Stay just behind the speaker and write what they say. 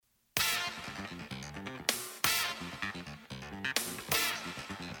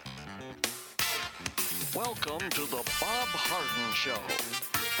Welcome to the Bob Harden Show,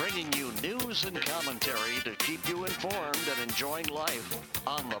 bringing you news and commentary to keep you informed and enjoying life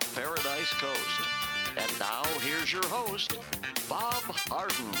on the Paradise Coast. And now, here's your host, Bob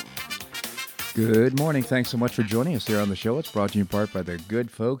Harden. Good morning. Thanks so much for joining us here on the show. It's brought to you in part by the good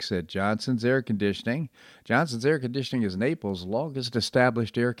folks at Johnson's Air Conditioning. Johnson's Air Conditioning is Naples' longest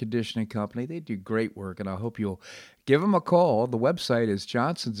established air conditioning company. They do great work, and I hope you'll give them a call. The website is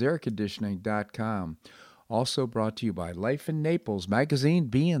johnsonsairconditioning.com. Also brought to you by Life in Naples magazine.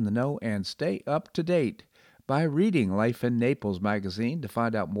 Be in the know and stay up to date by reading Life in Naples magazine. To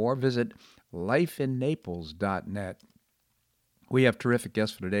find out more, visit lifeinnaples.net. We have terrific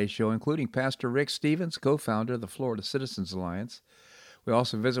guests for today's show, including Pastor Rick Stevens, co-founder of the Florida Citizens Alliance. We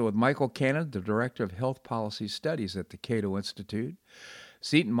also visit with Michael Cannon, the Director of Health Policy Studies at the Cato Institute.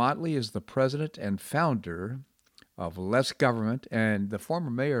 Seton Motley is the president and founder of Less Government, and the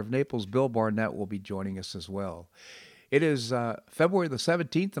former mayor of Naples, Bill Barnett, will be joining us as well. It is February the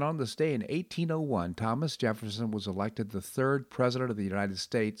 17th, and on this day in 1801, Thomas Jefferson was elected the third president of the United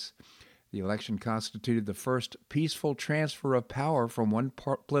States. The election constituted the first peaceful transfer of power from one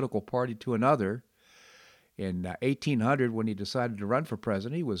political party to another. In 1800, when he decided to run for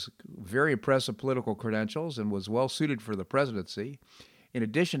president, he was very impressive political credentials and was well suited for the presidency. In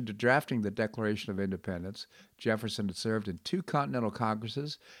addition to drafting the Declaration of Independence, Jefferson had served in two Continental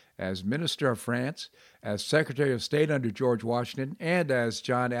Congresses, as Minister of France, as Secretary of State under George Washington, and as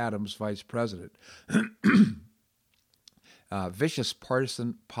John Adams' Vice President. Vicious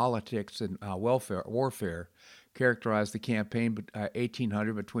partisan politics and warfare characterized the campaign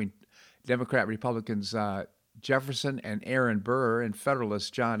 1800 between Democrat Republicans Jefferson and Aaron Burr and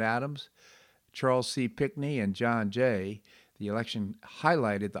Federalists John Adams, Charles C. Pinckney, and John Jay. The election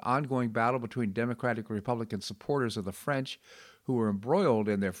highlighted the ongoing battle between Democratic and Republican supporters of the French, who were embroiled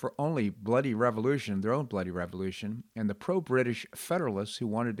in their own bloody revolution, and the pro-British Federalists who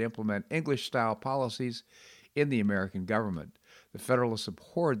wanted to implement English-style policies in the American government. The Federalists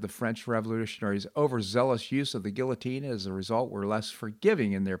abhorred the French revolutionaries' overzealous use of the guillotine, and as a result were less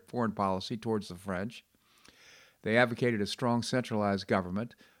forgiving in their foreign policy towards the French. They advocated a strong centralized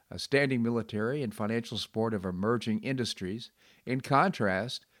government, a standing military, and financial support of emerging industries. In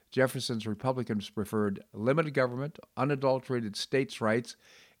contrast, Jefferson's Republicans preferred limited government, unadulterated states' rights,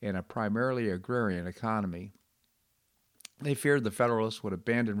 and a primarily agrarian economy. They feared the Federalists would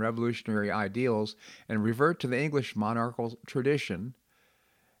abandon revolutionary ideals and revert to the English monarchical tradition.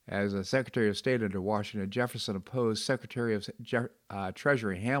 As a Secretary of State under Washington, Jefferson opposed Secretary of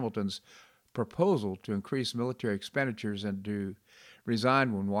Treasury Hamilton's proposal to increase military expenditures and to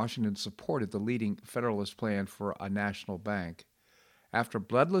resign when Washington supported the leading Federalist plan for a national bank. After a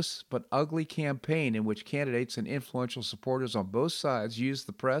bloodless but ugly campaign in which candidates and influential supporters on both sides used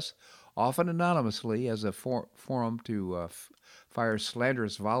the press, often anonymously, as a forum to fire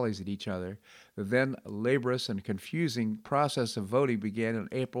slanderous volleys at each other, the then laborious and confusing process of voting began in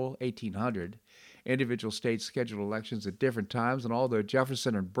April 1800. Individual states scheduled elections at different times, and although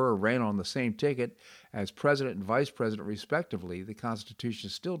Jefferson and Burr ran on the same ticket as president and vice president respectively, the Constitution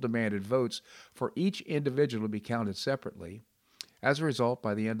still demanded votes for each individual to be counted separately. As a result,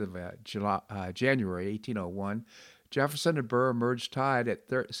 by the end of January 1801, Jefferson and Burr emerged tied at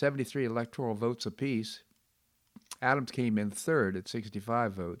 73 electoral votes apiece. Adams came in third at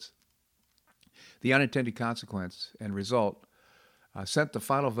 65 votes. The unintended consequence and result sent the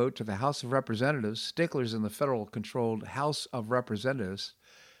final vote to the House of Representatives. Sticklers in the federal-controlled House of Representatives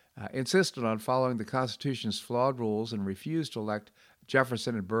insisted on following the Constitution's flawed rules and refused to elect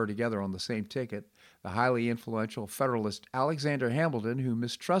Jefferson and Burr together on the same ticket. The highly influential Federalist Alexander Hamilton, who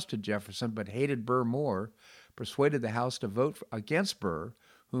mistrusted Jefferson but hated Burr more, persuaded the House to vote against Burr,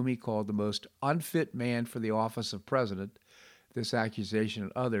 whom he called the most unfit man for the office of president. This accusation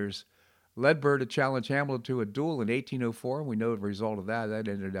and others led Burr to challenge Hamilton to a duel in 1804, and we know the result of that. That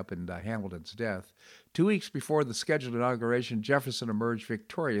ended up in Hamilton's death. 2 weeks before the scheduled inauguration, Jefferson emerged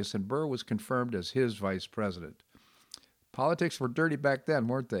victorious, and Burr was confirmed as his vice president. Politics were dirty back then,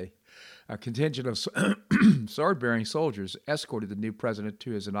 weren't they? A contingent of sword-bearing soldiers escorted the new president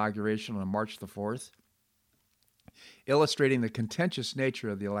to his inauguration on March the 4th, illustrating the contentious nature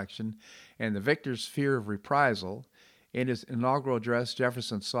of the election and the victor's fear of reprisal. In his inaugural address,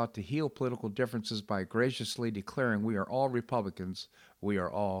 Jefferson sought to heal political differences by graciously declaring, "We are all Republicans, we are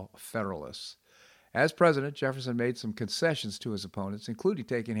all Federalists." As president, Jefferson made some concessions to his opponents, including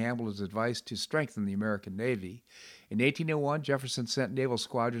taking Hamilton's advice to strengthen the American Navy. In 1801, Jefferson sent naval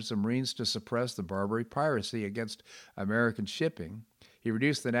squadrons and Marines to suppress the Barbary piracy against American shipping. He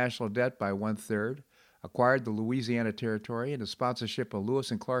reduced the national debt by one-third, acquired the Louisiana Territory, and the sponsorship of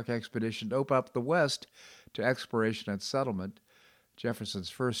Lewis and Clark expedition to open up the West to exploration and settlement. Jefferson's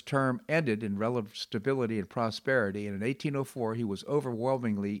first term ended in relative stability and prosperity, and in 1804 he was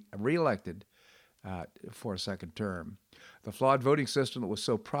overwhelmingly reelected for a second term. The flawed voting system that was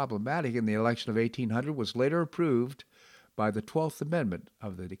so problematic in the election of 1800 was later approved by the 12th Amendment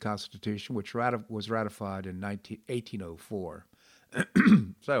of the Constitution, which was ratified in 1804.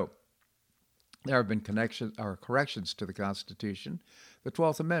 So, there have been corrections to the Constitution. The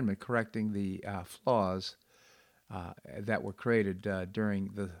 12th Amendment correcting the flaws that were created during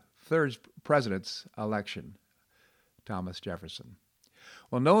the third president's election, Thomas Jefferson.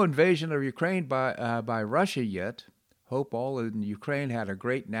 Well, no invasion of Ukraine by Russia yet. Hope all in Ukraine had a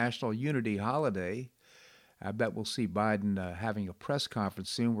great national unity holiday. I bet we'll see Biden having a press conference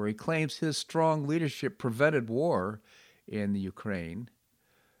soon where he claims his strong leadership prevented war in the Ukraine.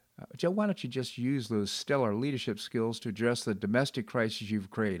 Joe, why don't you just use those stellar leadership skills to address the domestic crisis you've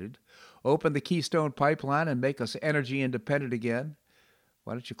created, open the Keystone Pipeline and make us energy independent again?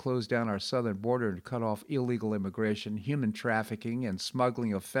 Why don't you close down our southern border and cut off illegal immigration, human trafficking, and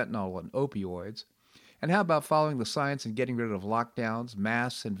smuggling of fentanyl and opioids? And how about following the science and getting rid of lockdowns,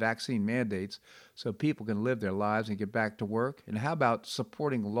 masks, and vaccine mandates so people can live their lives and get back to work? And how about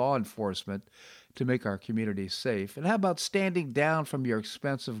supporting law enforcement to make our communities safe? And how about standing down from your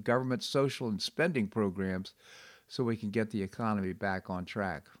expensive government social and spending programs so we can get the economy back on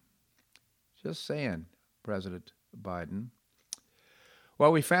track? Just saying, President Biden.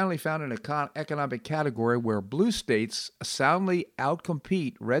 Well, we finally found an economic category where blue states soundly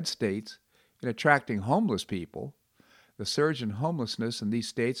outcompete red states in attracting homeless people. The surge in homelessness in these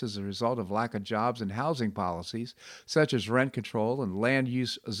states is a result of lack of jobs and housing policies, such as rent control and land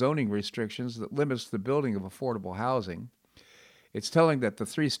use zoning restrictions that limits the building of affordable housing. It's telling that the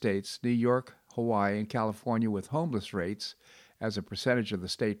three states, New York, Hawaii, and California, with homeless rates as a percentage of the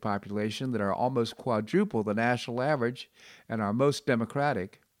state population that are almost quadruple the national average and are most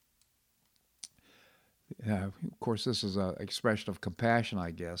democratic. Of course, this is an expression of compassion,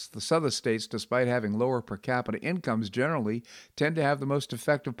 I guess. The southern states, despite having lower per capita incomes generally, tend to have the most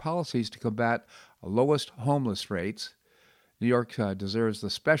effective policies to combat lowest homeless rates. New York deserves the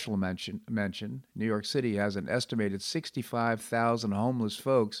special mention. New York City has an estimated 65,000 homeless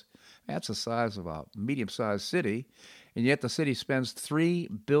folks. That's the size of a medium-sized city. And yet the city spends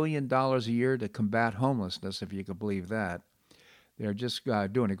 $3 billion a year to combat homelessness, if you can believe that. They're just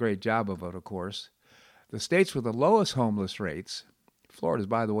doing a great job of it, of course. The states with the lowest homeless rates, Florida,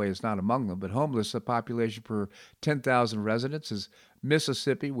 by the way, is not among them, but homeless population per 10,000 residents is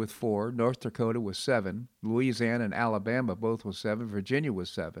Mississippi with 4, North Dakota with 7, Louisiana and Alabama both with 7, Virginia with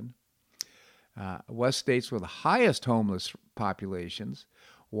 7. West states with the highest homeless populations,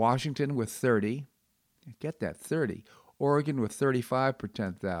 Washington with 30, get that, 30, Oregon with 35 per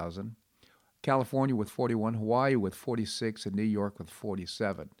 10,000, California with 41, Hawaii with 46, and New York with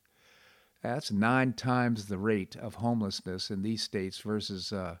 47. That's 9 times the rate of homelessness in these states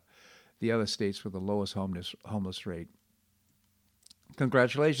versus the other states with the lowest homeless rate.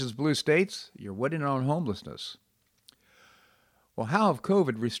 Congratulations, blue states. You're winning on homelessness. Well, how have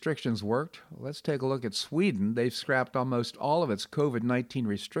COVID restrictions worked? Let's take a look at Sweden. They've scrapped almost all of its COVID-19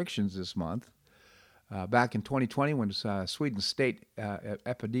 restrictions this month. Back in 2020, when Sweden's state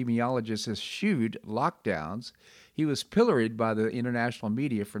epidemiologist eschewed lockdowns, he was pilloried by the international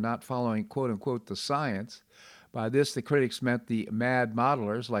media for not following, quote-unquote, the science. By this, the critics meant the mad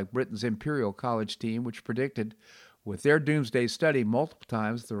modelers like Britain's Imperial College team, which predicted with their doomsday study multiple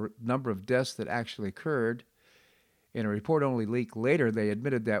times the number of deaths that actually occurred. In a report only leaked later, they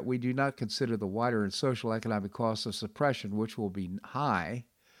admitted that we do not consider the wider and social economic costs of suppression, which will be high,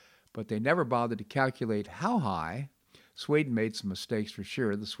 but they never bothered to calculate how high. Sweden made some mistakes for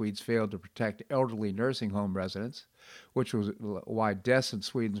sure. The Swedes failed to protect elderly nursing home residents, which was why deaths in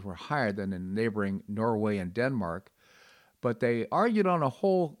Sweden were higher than in neighboring Norway and Denmark. But they argued on a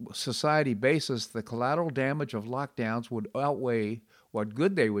whole society basis the collateral damage of lockdowns would outweigh what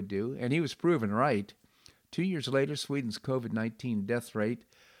good they would do, and he was proven right. 2 years later, Sweden's COVID-19 death rate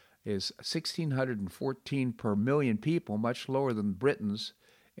is 1,614 per million people, much lower than Britain's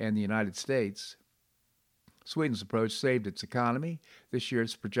and the United States. Sweden's approach saved its economy. This year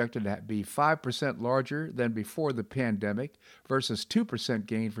it's projected to be 5% larger than before the pandemic versus 2%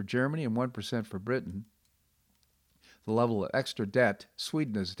 gain for Germany and 1% for Britain. The level of extra debt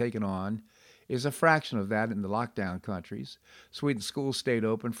Sweden has taken on is a fraction of that in the lockdown countries. Sweden's schools stayed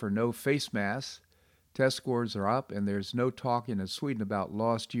open for no face masks. Test scores are up, and there's no talking in Sweden about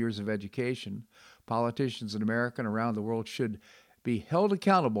lost years of education. Politicians in America and around the world should be held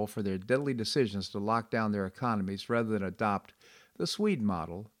accountable for their deadly decisions to lock down their economies rather than adopt the Sweden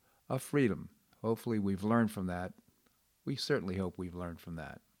model of freedom. Hopefully we've learned from that. We certainly hope we've learned from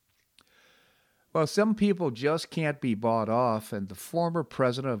that. Well, some people just can't be bought off, and the former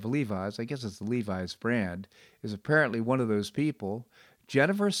president of Levi's, I guess it's the Levi's brand, is apparently one of those people.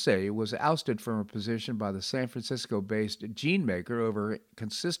 Jennifer Say was ousted from her position by the San Francisco-based jean maker over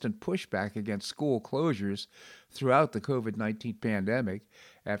consistent pushback against school closures throughout the COVID-19 pandemic.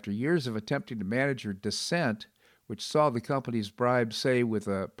 After years of attempting to manage her dissent, which saw the company's bribe Say with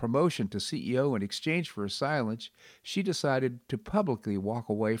a promotion to CEO in exchange for her silence, she decided to publicly walk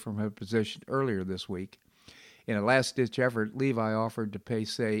away from her position earlier this week. In a last-ditch effort, Levi offered to pay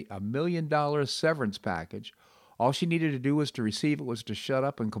Say $1 million severance package. All she needed to do was to receive it was to shut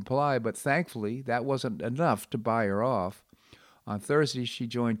up and comply, but thankfully that wasn't enough to buy her off. On Thursday, she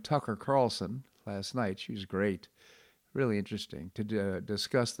joined Tucker Carlson last night. She was great. Really interesting to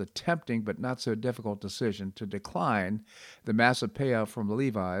discuss the tempting but not so difficult decision to decline the massive payout from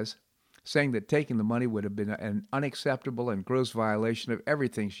Levi's, saying that taking the money would have been an unacceptable and gross violation of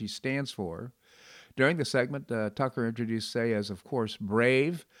everything she stands for. During the segment, Tucker introduced Say as, of course,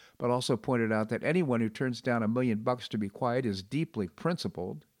 brave, but also pointed out that anyone who turns down $1 million to be quiet is deeply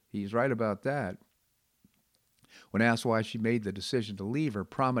principled. He's right about that. When asked why she made the decision to leave her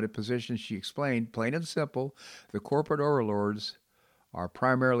prominent position, she explained, plain and simple, the corporate overlords are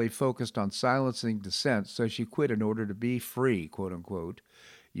primarily focused on silencing dissent, so she quit in order to be free, quote unquote.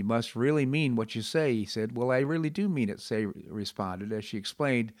 You must really mean what you say, he said. Well, I really do mean it, Say responded, as she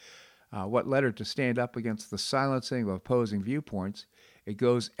explained what led her to stand up against the silencing of opposing viewpoints. It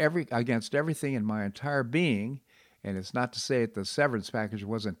goes against everything in my entire being, and it's not to say that the severance package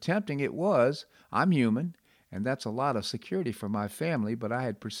wasn't tempting. It was. I'm human. And that's a lot of security for my family, but I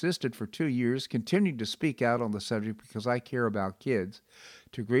had persisted for 2 years, continued to speak out on the subject because I care about kids.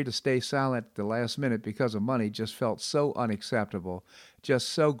 To agree to stay silent at the last minute because of money just felt so unacceptable, just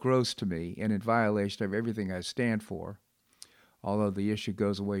so gross to me, and in violation of everything I stand for. Although the issue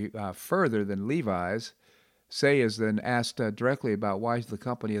goes away further than Levi's, Say is then asked directly about why the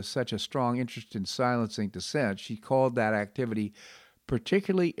company has such a strong interest in silencing dissent. She called that activity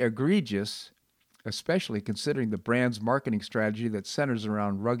particularly egregious, especially considering the brand's marketing strategy that centers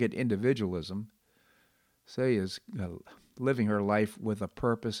around rugged individualism. Say is living her life with a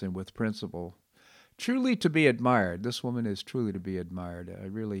purpose and with principle. Truly to be admired. This woman is truly to be admired. I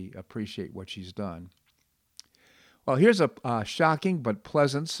really appreciate what she's done. Well, here's a shocking but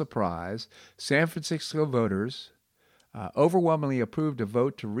pleasant surprise. San Francisco voters overwhelmingly approved a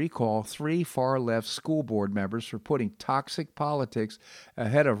vote to recall 3 far-left school board members for putting toxic politics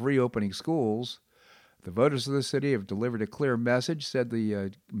ahead of reopening schools. The voters of the city have delivered a clear message, said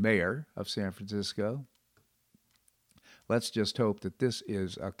the mayor of San Francisco. Let's just hope that this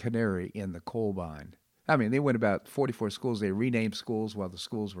is a canary in the coal mine. I mean, they went about 44 schools. They renamed schools while the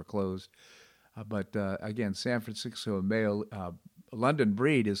schools were closed. But again, San Francisco Mayor London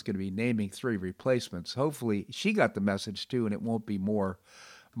Breed is going to be naming 3 replacements. Hopefully, she got the message too, and it won't be more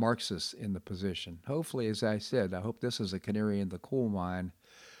Marxists in the position. Hopefully, as I said, I hope this is a canary in the coal mine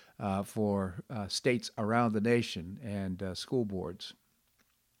for states around the nation and school boards.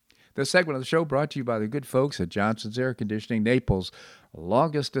 This segment of the show brought to you by the good folks at Johnson's Air Conditioning, Naples'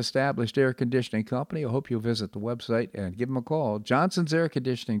 longest established air conditioning company. I hope you'll visit the website and give them a call,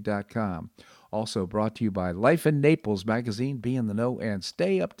 johnsonsairconditioning.com. Also brought to you by Life in Naples magazine. Be in the know and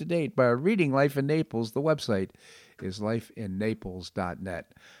stay up to date by reading Life in Naples. The website is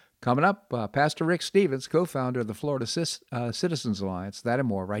lifeinnaples.net. Coming up, Pastor Rick Stevens, co-founder of the Florida Citizens Alliance. That and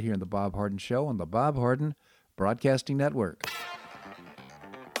more right here on The Bob Harden Show on the Bob Harden Broadcasting Network.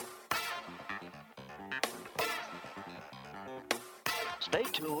 Stay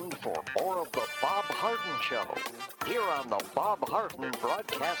tuned for more of The Bob Harden Show here on the Bob Harden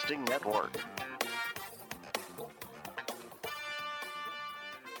Broadcasting Network.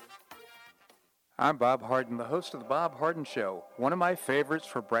 I'm Bob Harden, the host of The Bob Harden Show. One of my favorites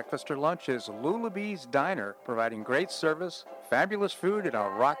for breakfast or lunch is Lulabee's Diner, providing great service, fabulous food, and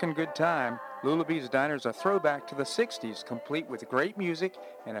a rockin' good time. Lulabee's Diner is a throwback to the 60s, complete with great music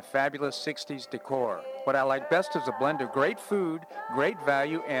and a fabulous 60s decor. What I like best is a blend of great food, great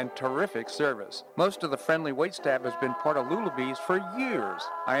value, and terrific service. Most of the friendly waitstaff has been part of Lulabee's for years.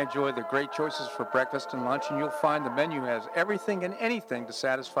 I enjoy the great choices for breakfast and lunch, and you'll find the menu has everything and anything to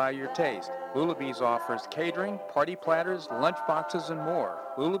satisfy your taste. Lulabee's offers catering, party platters, lunch boxes, and more.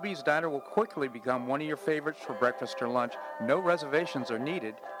 Lulabee's Diner will quickly become one of your favorites for breakfast or lunch. No reservations are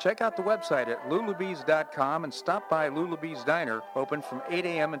needed. Check out the website at lulabees.com and stop by Lulabee's Diner, open from 8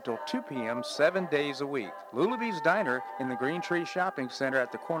 a.m. until 2 p.m. 7 days a week. Lulabee's Diner in the Green Tree Shopping Center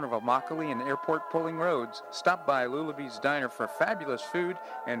at the corner of Immokalee and Airport Pulling Roads. Stop by Lulabee's Diner for fabulous food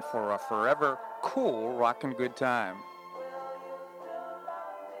and for a forever cool rockin' good time.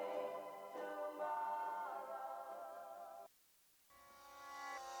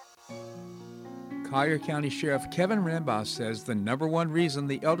 Collier County Sheriff Kevin Rambaugh says the number one reason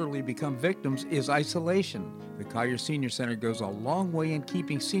the elderly become victims is isolation. The Collier Senior Center goes a long way in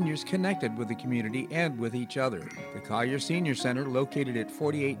keeping seniors connected with the community and with each other. The Collier Senior Center, located at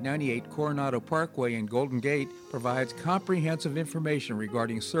 4898 Coronado Parkway in Golden Gate, provides comprehensive information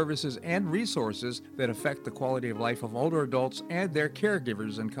regarding services and resources that affect the quality of life of older adults and their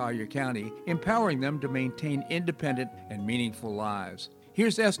caregivers in Collier County, empowering them to maintain independent and meaningful lives.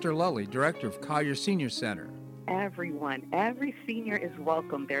 Here's Esther Lully, Director of Collier Senior Center. Everyone, every senior is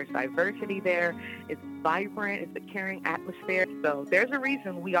welcome. There's diversity there. It's vibrant. It's a caring atmosphere. So there's a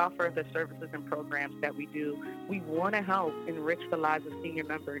reason we offer the services and programs that we do. We want to help enrich the lives of senior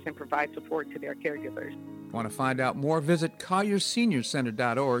members and provide support to their caregivers. Want to find out more? Visit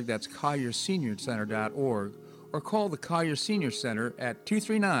collierseniorcenter.org. That's collierseniorcenter.org. Or call the Collier Senior Center at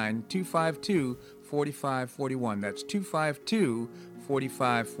 239-252-4541. That's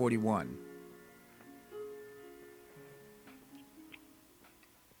 252-4541.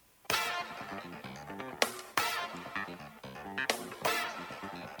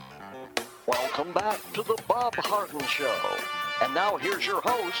 Welcome back to the Bob Harden Show. And now here's your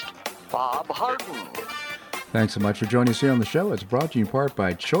host, Bob Harden. Thanks so much for joining us here on the show. It's brought to you in part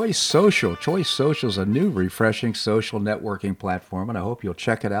by Choice Social. Choice Social is a new, refreshing social networking platform, and I hope you'll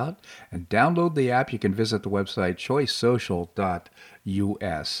check it out and download the app. You can visit the website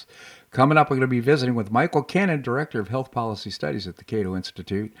choicesocial.us. Coming up, we're going to be visiting with Michael Cannon, Director of Health Policy Studies at the Cato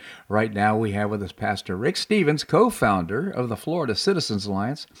Institute. Right now, we have with us Pastor Rick Stevens, co-founder of the Florida Citizens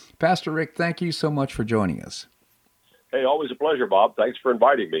Alliance. Pastor Rick, thank you so much for joining us. Hey, always a pleasure, Bob. Thanks for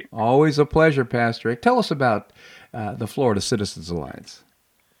inviting me. Always a pleasure, Pastor Rick. Tell us about the Florida Citizens Alliance.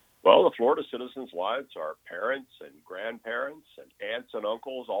 Well, the Florida Citizens Alliance are parents and grandparents and aunts and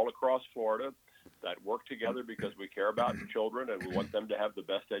uncles all across Florida that work together because we care about children and we want them to have the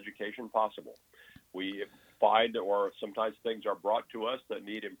best education possible. We find, or sometimes things are brought to us that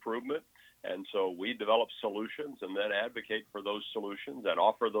need improvement, and so we develop solutions and then advocate for those solutions and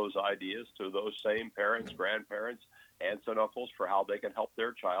offer those ideas to those same parents, grandparents, aunts and uncles for how they can help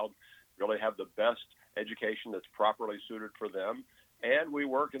their child really have the best education that's properly suited for them. And we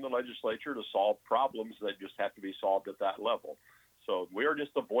work in the legislature to solve problems that just have to be solved at that level. So we are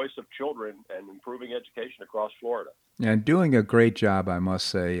just the voice of children and improving education across Florida. And doing a great job, I must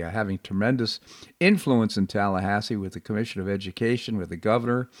say, having tremendous influence in Tallahassee with the Commission of Education, with the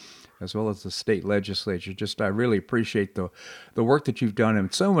governor, as well as the state legislature. I really appreciate the work that you've done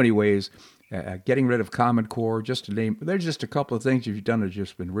in so many ways. Getting rid of Common Core, just to name, there's just a couple of things you've done that have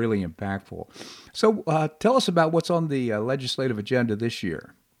just been really impactful. So tell us about what's on the legislative agenda this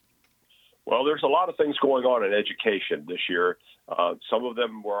year. Well, there's a lot of things going on in education this year. Some of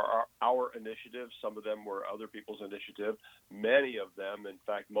them were our initiative. Some of them were other people's initiative. Many of them, in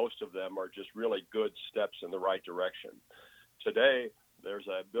fact, most of them are just really good steps in the right direction. Today, there's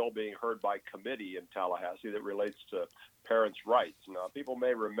a bill being heard by committee in Tallahassee that relates to parents' rights. Now, people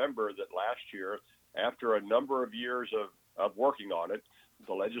may remember that last year, after a number of years of working on it,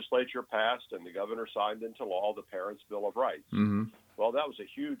 the legislature passed and the governor signed into law the Parents' Bill of Rights. Mm-hmm. Well, that was a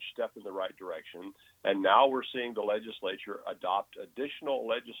huge step in the right direction, and now we're seeing the legislature adopt additional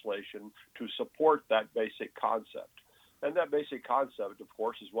legislation to support that basic concept. And that basic concept, of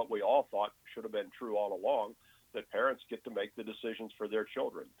course, is what we all thought should have been true all along, that parents get to make the decisions for their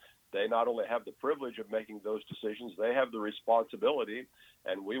children. They not only have the privilege of making those decisions, they have the responsibility,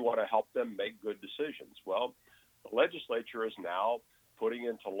 and we want to help them make good decisions. Well, the legislature is now putting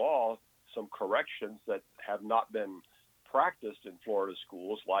into law some corrections that have not been practiced in Florida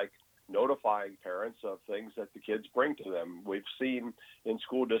schools, like notifying parents of things that the kids bring to them. We've seen in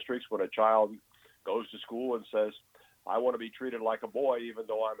school districts when a child goes to school and says, I want to be treated like a boy even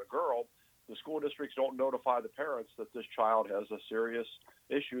though I'm a girl, the school districts don't notify the parents that this child has a serious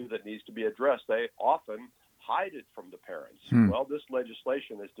issue that needs to be addressed. They often hide it from the parents. Well, this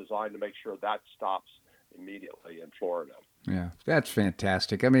legislation is designed to make sure that stops immediately in Florida. Yeah, that's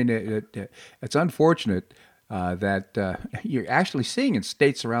fantastic. I mean, it's unfortunate that you're actually seeing in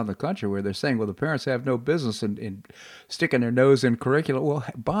states around the country where they're saying, well, the parents have no business in sticking their nose in curriculum. Well,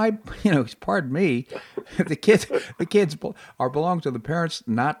 pardon me, the kids belong to the parents,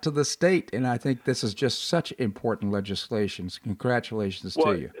 not to the state. And I think this is just such important legislation. Congratulations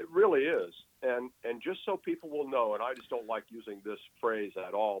to you. It really is. And just so people will know, and I just don't like using this phrase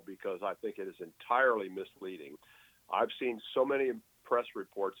at all because I think it is entirely misleading. I've seen so many press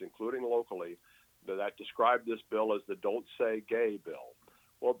reports, including locally, that describe this bill as the Don't Say Gay bill.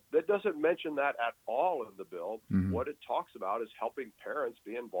 Well, that doesn't mention that at all in the bill. Mm-hmm. What it talks about is helping parents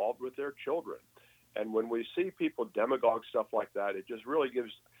be involved with their children. And when we see people demagogue stuff like that, it just really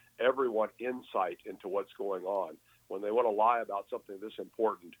gives everyone insight into what's going on. When they want to lie about something this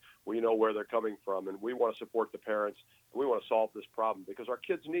important, we know where they're coming from, and we want to support the parents. We want to solve this problem because our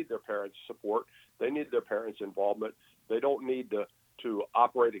kids need their parents' support. They need their parents' involvement. They don't need to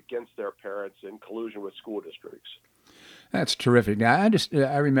operate against their parents in collusion with school districts. That's terrific. Now,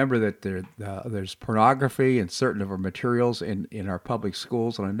 I remember that there's pornography in certain of our materials in our public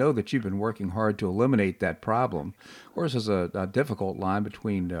schools, and I know that you've been working hard to eliminate that problem. Of course, there's a difficult line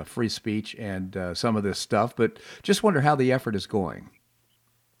between free speech and some of this stuff, but just wonder how the effort is going.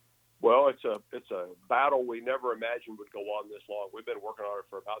 Well, it's a battle we never imagined would go on this long. We've been working on it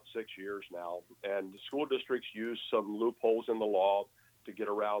for about 6 years now, and the school districts use some loopholes in the law to get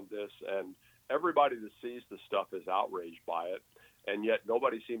around this, and everybody that sees the stuff is outraged by it, and yet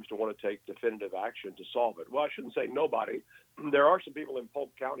nobody seems to want to take definitive action to solve it. Well, I shouldn't say nobody. There are some people in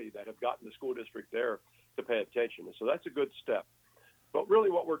Polk County that have gotten the school district there to pay attention, and so that's a good step. But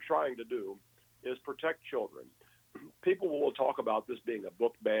really what we're trying to do is protect children. People will talk about this being a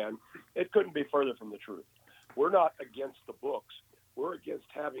book ban. It couldn't be further from the truth. We're not against the books. We're against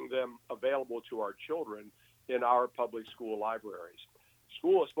having them available to our children in our public school libraries.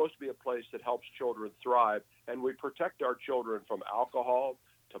 School is supposed to be a place that helps children thrive, and we protect our children from alcohol,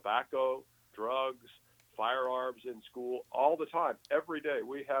 tobacco, drugs, firearms in school all the time. Every day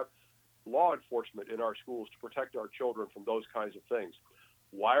we have law enforcement in our schools to protect our children from those kinds of things.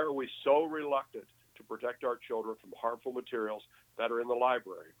 Why are we so reluctant to protect our children from harmful materials that are in the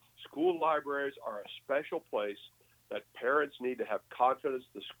library? School libraries are a special place that parents need to have confidence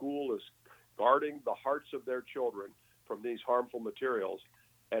the school is guarding the hearts of their children from these harmful materials.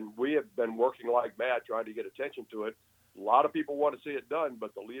 And we have been working like mad trying to get attention to it. A lot of people want to see it done,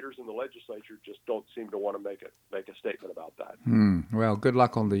 but the leaders in the legislature just don't seem to want to make a statement about that. Well, good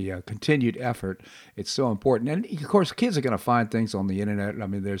luck on the continued effort. It's so important. And, of course, kids are going to find things on the Internet. I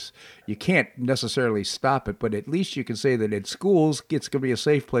mean, you can't necessarily stop it, but at least you can say that in schools, it's going to be a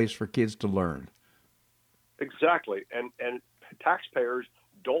safe place for kids to learn. Exactly. And taxpayers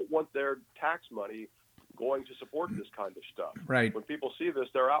don't want their tax money going to support this kind of stuff. Right. When people see this,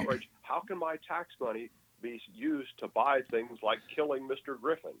 they're outraged. How can my tax money be used to buy things like killing Mr.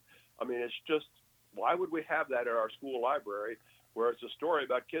 Griffin? I mean, it's just, why would we have that in our school library where it's a story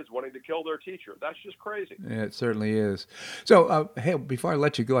about kids wanting to kill their teacher? That's just crazy. Yeah, it certainly is. So, hey, before I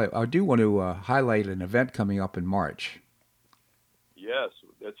let you go, I do want to highlight an event coming up in March. Yes,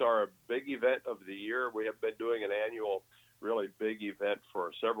 it's our big event of the year. We have been doing an annual, really big event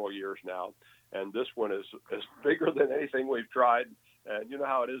for several years now, and this one is bigger than anything we've tried. And you know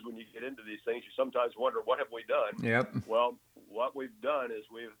how it is when you get into these things, you sometimes wonder, what have we done? Yep. Well, what we've done is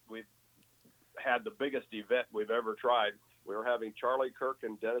we've had the biggest event we've ever tried. We were having Charlie Kirk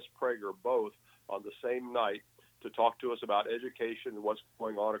and Dennis Prager both on the same night to talk to us about education and what's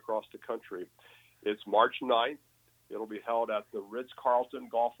going on across the country. It's March 9th. It'll be held at the Ritz-Carlton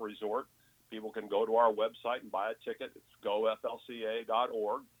Golf Resort. People can go to our website and buy a ticket. It's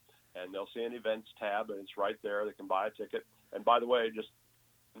goflca.org, and they'll see an events tab, and it's right there. They can buy a ticket. And by the way, just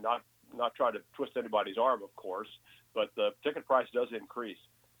not try to twist anybody's arm, of course, but the ticket price does increase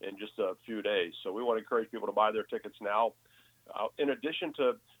in just a few days. So we want to encourage people to buy their tickets now. In addition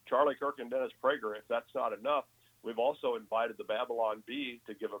to Charlie Kirk and Dennis Prager, if that's not enough, we've also invited the Babylon Bee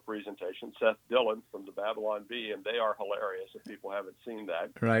to give a presentation, Seth Dillon from the Babylon Bee, and they are hilarious if people haven't seen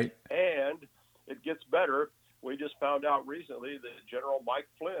that. Right. And it gets better. We just found out recently that General Mike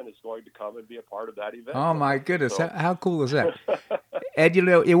Flynn is going to come and be a part of that event. Oh, my goodness. So, how cool is that? Ed, you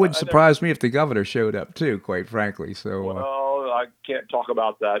know, it wouldn't surprise me if the governor showed up, too, quite frankly. So, well, I can't talk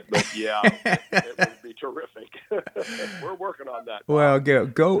about that, but yeah, it would be terrific. We're working on that. Well,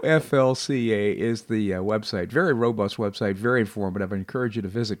 GoFLCA is the website. Very robust website, very informative. I encourage you to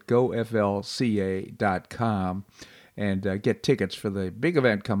visit goflca.com and get tickets for the big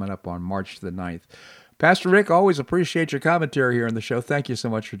event coming up on March the 9th. Pastor Rick, always appreciate your commentary here on the show. Thank you so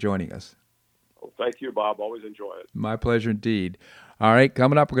much for joining us. Well, thank you, Bob. Always enjoy it. My pleasure indeed. All right,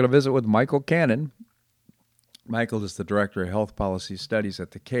 coming up, we're going to visit with Michael Cannon. Michael is the Director of Health Policy Studies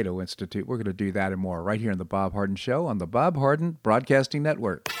at the Cato Institute. We're going to do that and more right here on The Bob Harden Show on the Bob Harden Broadcasting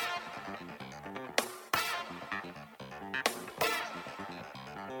Network.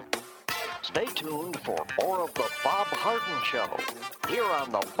 Stay tuned for more of The Bob Harden Show here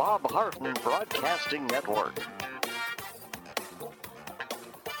on the Bob Harden Broadcasting Network.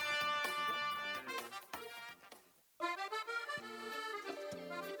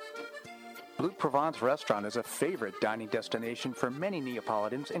 Blue Provence Restaurant is a favorite dining destination for many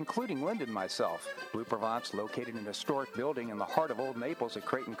Neapolitans, including Linda and myself. Blue Provence, located in a historic building in the heart of Old Naples at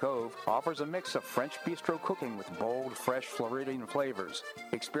Creighton Cove, offers a mix of French bistro cooking with bold, fresh Floridian flavors.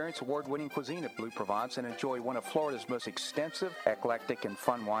 Experience award-winning cuisine at Blue Provence and enjoy one of Florida's most extensive, eclectic, and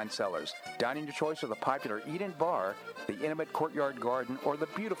fun wine cellars. Dining your choice of the popular Eat-In Bar, the intimate courtyard garden, or the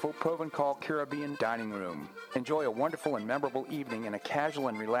beautiful Provencal Caribbean dining room. Enjoy a wonderful and memorable evening in a casual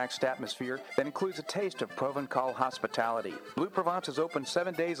and relaxed atmosphere that includes a taste of Provencal hospitality. Blue Provence is open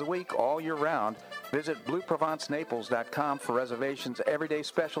 7 days a week, all year round. Visit BlueProvenceNaples.com for reservations, everyday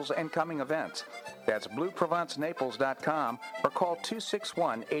specials, and coming events. That's BlueProvenceNaples.com or call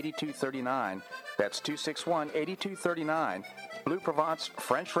 261-8239. That's 261-8239. Blue Provence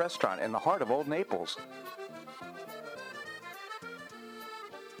French Restaurant in the heart of Old Naples.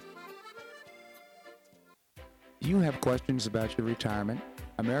 Do you have questions about your retirement?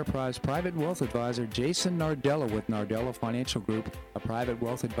 Ameriprise Private Wealth Advisor Jason Nardella with Nardella Financial Group, a private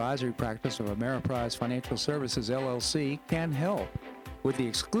wealth advisory practice of Ameriprise Financial Services, LLC, can help. With the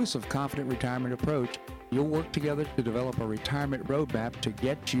exclusive Confident Retirement approach, you'll work together to develop a retirement roadmap to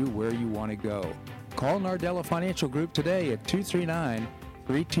get you where you want to go. Call Nardella Financial Group today at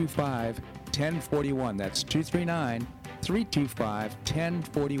 239-325-1041. That's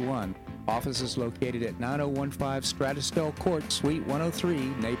 239-325-1041. Office is located at 9015 Stratistel Court, Suite 103,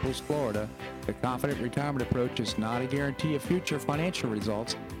 Naples, Florida. The Confident Retirement approach is not a guarantee of future financial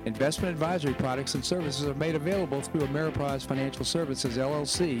results. Investment advisory products and services are made available through Ameriprise Financial Services,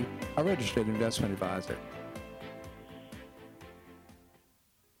 LLC, a registered investment advisor.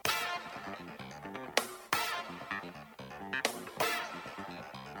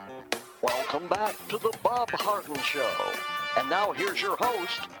 Welcome back to the Bob Harden Show. And now here's your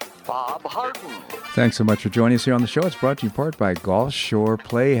host, Bob Harden. Thanks so much for joining us here on the show. It's brought to you in part by Gulf Shore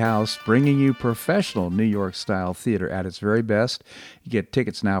Playhouse, bringing you professional New York-style theater at its very best. You get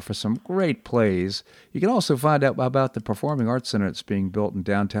tickets now for some great plays. You can also find out about the Performing Arts Center that's being built in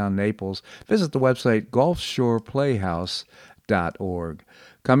downtown Naples. Visit the website gulfshoreplayhouse.org.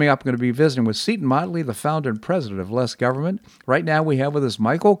 Coming up, I'm going to be visiting with Seton Motley, the founder and president of Less Government. Right now, we have with us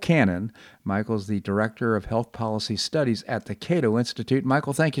Michael Cannon. Michael's the Director of Health Policy Studies at the Cato Institute.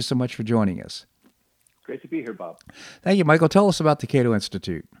 Michael, thank you so much for joining us. Great to be here, Bob. Thank you, Michael. Tell us about the Cato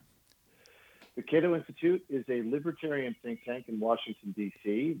Institute. The Cato Institute is a libertarian think tank in Washington,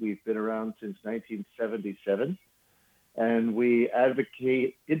 D.C. We've been around since 1977, and we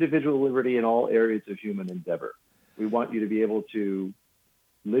advocate individual liberty in all areas of human endeavor. We want you to be able to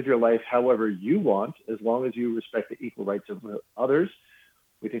live your life however you want, as long as you respect the equal rights of others.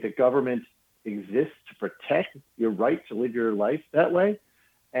 We think the government exists to protect your right to live your life that way.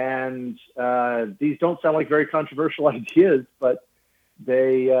 And these don't sound like very controversial ideas, but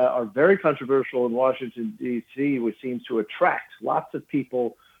they are very controversial in Washington, D.C., which seems to attract lots of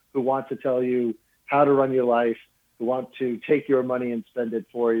people who want to tell you how to run your life, who want to take your money and spend it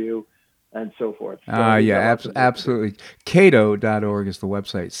for you, and so forth. Absolutely. Cato.org is the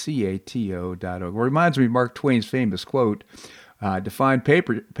website, CATO.org. It reminds me of Mark Twain's famous quote, define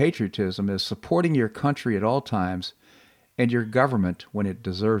patriotism as supporting your country at all times and your government when it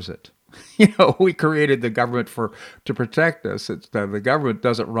deserves it. You know, we created the government to protect us. The government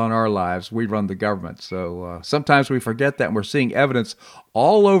doesn't run our lives. We run the government. So sometimes we forget that, and we're seeing evidence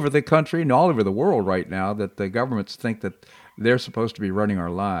all over the country and all over the world right now that the governments think that they're supposed to be running our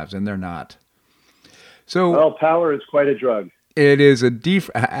lives, and they're not. So, well, power is quite a drug. It is a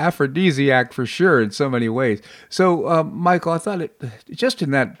aphrodisiac for sure in so many ways. So, Michael, I thought just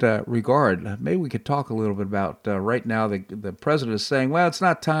in that regard, maybe we could talk a little bit about right now the president is saying, well, it's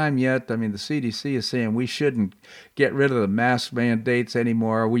not time yet. I mean, the CDC is saying we shouldn't get rid of the mask mandates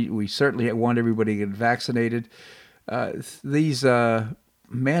anymore. We certainly want everybody to get vaccinated. These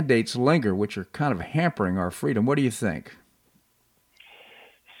mandates linger, which are kind of hampering our freedom. What do you think?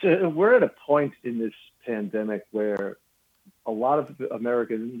 So we're at a point in this pandemic where a lot of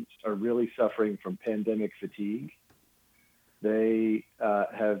Americans are really suffering from pandemic fatigue. They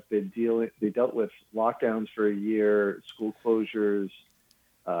have been they dealt with lockdowns for a year, school closures,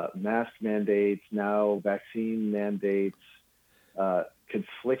 mask mandates, now vaccine mandates,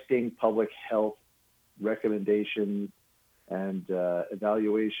 conflicting public health recommendations and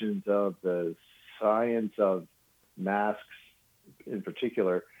evaluations of the science of masks in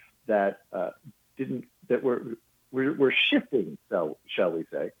particular that we're shifting, so shall we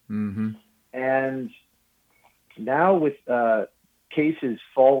say. Mm-hmm. And now with cases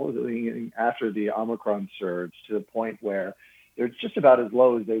falling after the Omicron surge to the point where they're just about as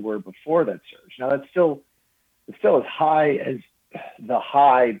low as they were before that surge. Now it's still as high as the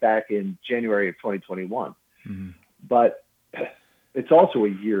high back in January of 2021, but it's also a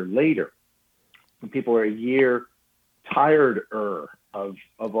year later, when people are a year tired-er of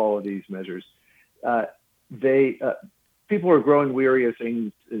all of these measures. People are growing weary of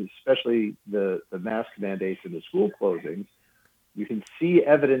things, especially the mask mandates and the school closings. You can see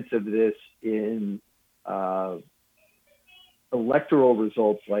evidence of this in electoral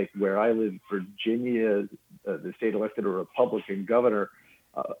results, like where I live, Virginia, the state elected a Republican governor,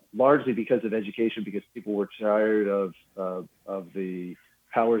 largely because of education, because people were tired of the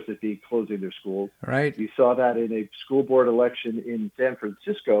powers that be closing their schools. Right. You saw that in a school board election in San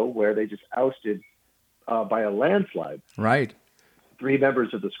Francisco, where they just ousted by a landslide. Right. 3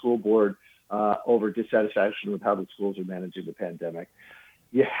 members of the school board over dissatisfaction with how the schools are managing the pandemic.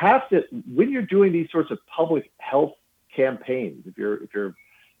 You have to, when you're doing these sorts of public health campaigns, if you're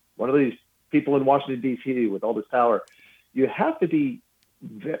one of these people in Washington, D.C. with all this power, you have to be,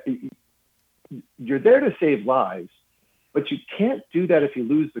 you're there to save lives, but you can't do that if you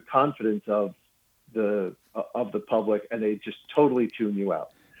lose the confidence of the public and they just totally tune you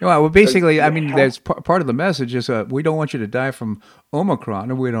out. Well, basically, I mean, there's part of the message is we don't want you to die from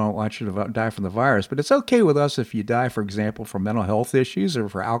Omicron, and we don't want you to die from the virus. But it's okay with us if you die, for example, from mental health issues or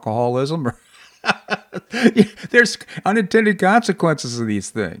for alcoholism. Or there's unintended consequences of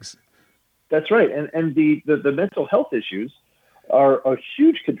these things. That's right, and the mental health issues are a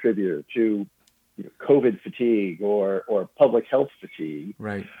huge contributor to COVID fatigue or public health fatigue.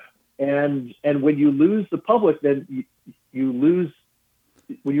 Right. And when you lose the public, then you lose.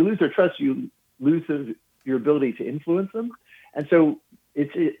 When you lose their trust, you lose your ability to influence them. And so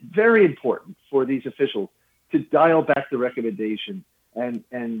it's very important for these officials to dial back the recommendation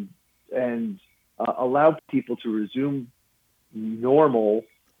and allow people to resume normal,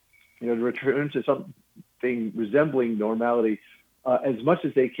 to return to something resembling normality as much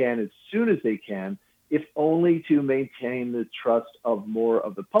as they can, as soon as they can, if only to maintain the trust of more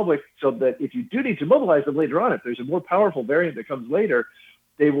of the public, so that if you do need to mobilize them later on, if there's a more powerful variant that comes later,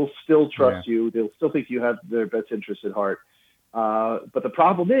 they will still trust you. They'll still think you have their best interests at heart. But the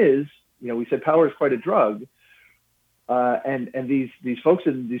problem is, we said power is quite a drug. And these folks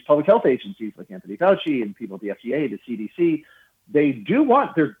in these public health agencies like Anthony Fauci and people at the FDA, the CDC, they're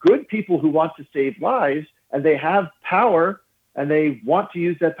good people who want to save lives, and they have power and they want to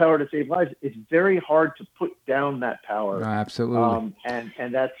use that power to save lives. It's very hard to put down that power. Absolutely. And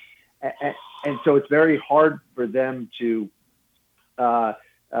so it's very hard for them to,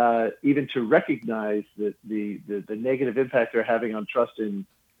 even to recognize the negative impact they're having on trust in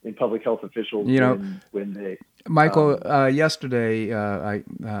public health officials when they. Michael, yesterday I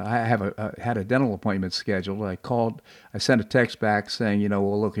had a dental appointment scheduled. I sent a text back saying,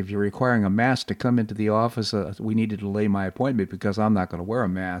 well, look, if you're requiring a mask to come into the office, we need to delay my appointment because I'm not going to wear a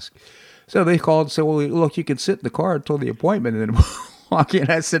mask. So they called and said, well, look, you can sit in the car until the appointment and then walk in.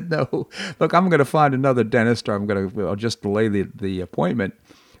 I said, no, look, I'm going to find another dentist, or I'm going to just delay the appointment.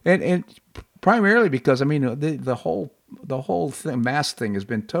 And primarily because, the whole mask thing has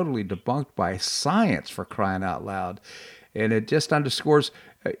been totally debunked by science, for crying out loud. And it just underscores,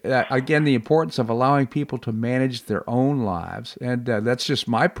 again, the importance of allowing people to manage their own lives. And that's just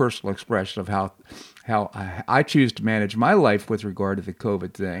my personal expression of how I choose to manage my life with regard to the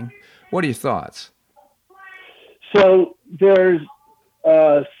COVID thing. What are your thoughts? So there's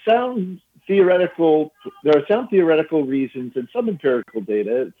sound theoretical reasons and some empirical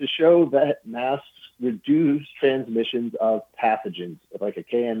data to show that masks reduce transmissions of pathogens. Like a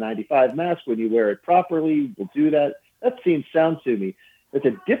KN95 mask, when you wear it properly, will do that. That seems sound to me. It's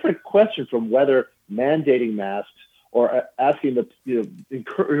a different question from whether mandating masks or asking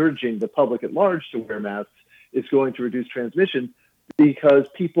encouraging the public at large to wear masks is going to reduce transmission, because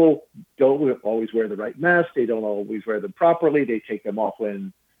people don't always wear the right mask. They don't always wear them properly. They take them off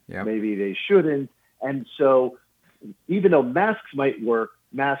when maybe they shouldn't. And so even though masks might work,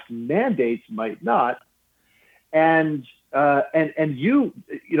 mask mandates might not. And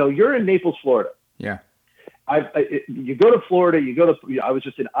you're in Naples, Florida. Yeah. You go to Florida, I was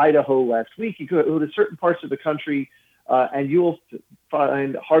just in Idaho last week. You go to certain parts of the country, and you will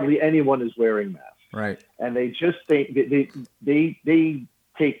find hardly anyone is wearing masks. Right. And they just they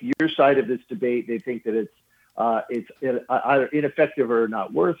take your side of this debate. They think that it's either ineffective or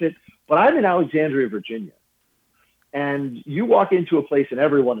not worth it. But I'm in Alexandria, Virginia, and you walk into a place and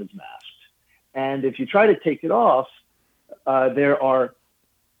everyone is masked. And if you try to take it off, there are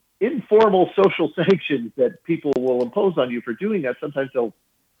informal social sanctions that people will impose on you for doing that. Sometimes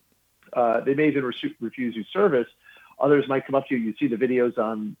they may even refuse you service. Others might come up to you. You see the videos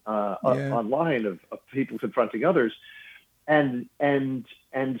online of people confronting others, and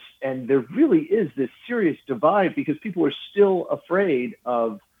there really is this serious divide because people are still afraid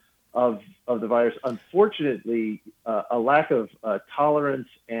of the virus. Unfortunately, a lack of tolerance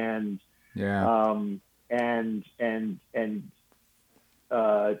and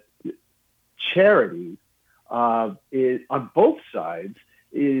charity is, on both sides,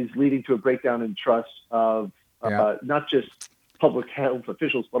 is leading to a breakdown in trust of not just public health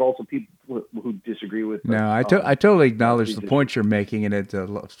officials, but also people who disagree with them. No, I totally acknowledge the point you're making, and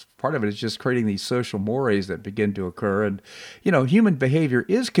part of it is just creating these social mores that begin to occur. And, human behavior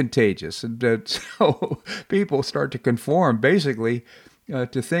is contagious, and so people start to conform, basically,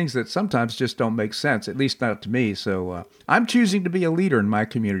 to things that sometimes just don't make sense, at least not to me. So I'm choosing to be a leader in my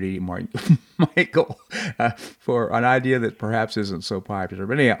community, Michael, for an idea that perhaps isn't so popular.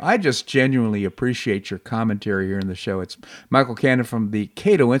 But anyhow, I just genuinely appreciate your commentary here in the show. It's Michael Cannon from the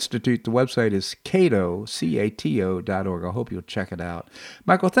Cato Institute. The website is cato, CATO.org. I hope you'll check it out.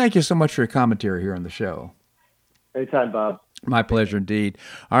 Michael, thank you so much for your commentary here on the show. Anytime, Bob. My pleasure indeed.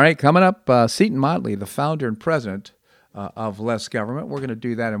 All right, coming up, Seton Motley, the founder and president of Less Government. We're going to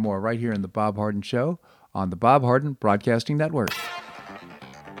do that and more right here in the Bob Harden Show on the Bob Harden Broadcasting Network.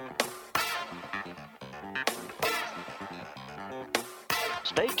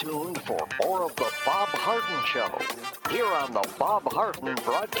 Stay tuned for more of the Bob Harden Show here on the Bob Harden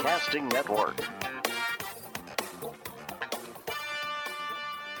Broadcasting Network.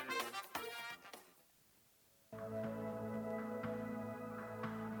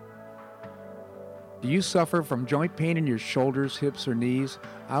 Do you suffer from joint pain in your shoulders, hips, or knees?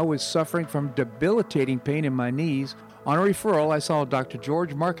 I was suffering from debilitating pain in my knees. On a referral, I saw Dr.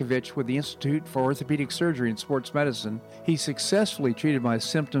 George Markovich with the Institute for Orthopedic Surgery and Sports Medicine. He successfully treated my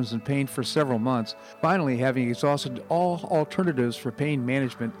symptoms and pain for several months. Finally, having exhausted all alternatives for pain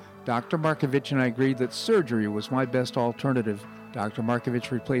management, Dr. Markovich and I agreed that surgery was my best alternative. Dr.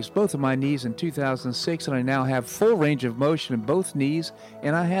 Markovich replaced both of my knees in 2006, and I now have full range of motion in both knees,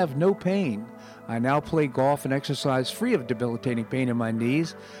 and I have no pain. I now play golf and exercise free of debilitating pain in my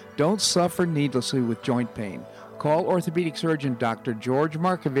knees. Don't suffer needlessly with joint pain. Call orthopedic surgeon Dr. George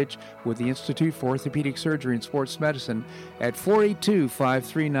Markovich with the Institute for Orthopedic Surgery and Sports Medicine at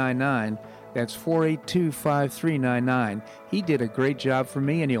 482-5399. That's 482-5399. He did a great job for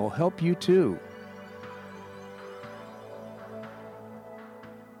me, and he'll help you too.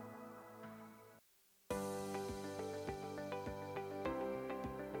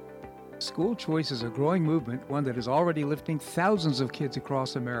 School choice is a growing movement, one that is already lifting thousands of kids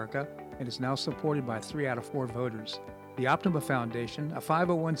across America and is now supported by 3 out of 4 voters. The Optima Foundation, a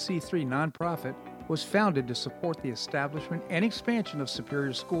 501c3 nonprofit, was founded to support the establishment and expansion of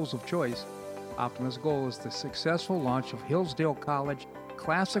superior schools of choice. Optima's goal is the successful launch of Hillsdale College,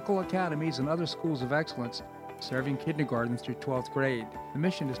 classical academies, and other schools of excellence, serving kindergarten through 12th grade. The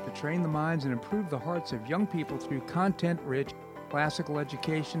mission is to train the minds and improve the hearts of young people through content-rich classical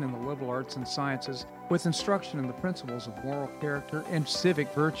education in the liberal arts and sciences with instruction in the principles of moral character and civic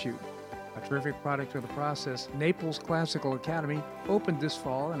virtue. A terrific product of the process, Naples Classical Academy opened this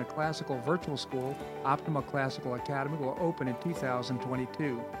fall, and a classical virtual school, Optima Classical Academy, will open in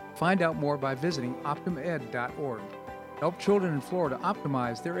 2022. Find out more by visiting optimaed.org. Help children in Florida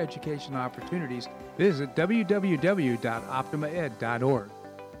optimize their education opportunities. Visit www.optimaed.org.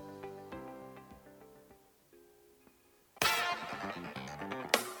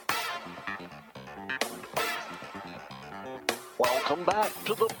 Welcome back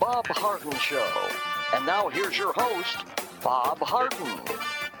to the Bob Harden Show. And now here's your host, Bob Harden.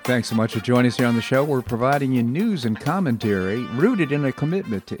 Thanks so much for joining us here on the show. We're providing you news and commentary rooted in a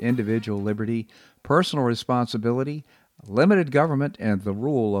commitment to individual liberty, personal responsibility, limited government, and the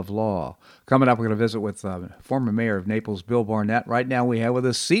rule of law. Coming up, we're going to visit with former mayor of Naples, Bill Barnett. Right now we have with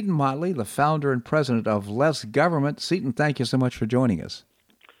us Seton Motley, the founder and president of Less Government. Seton, thank you so much for joining us.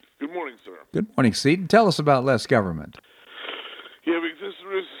 Good morning, sir. Good morning, Seton. Tell us about Less Government. Yeah, because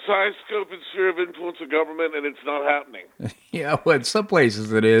there is a size, scope, and sphere of influence of government, and it's not happening. Yeah, well, in some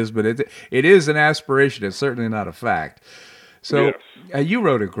places it is, but it is an aspiration. It's certainly not a fact. So Yes. You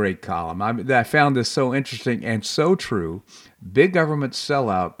wrote a great column. I found this so interesting and so true. Big government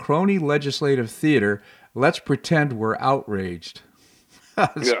sellout, crony legislative theater. Let's pretend we're outraged.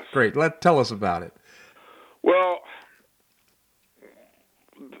 That's Yes. great. Tell us about it. Well,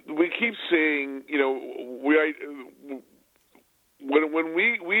 we keep seeing, when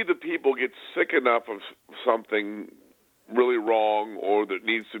we the people get sick enough of something really wrong or that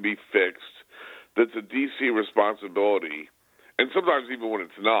needs to be fixed, that's a DC responsibility, and sometimes even when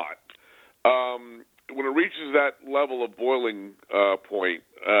it's not. When it reaches that level of boiling point,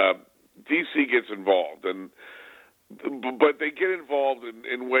 DC gets involved, but they get involved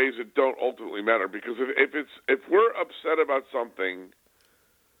in ways that don't ultimately matter, because if we're upset about something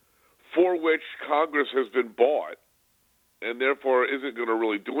for which Congress has been bought and therefore isn't going to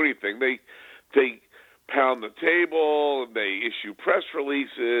really do anything, they pound the table and they issue press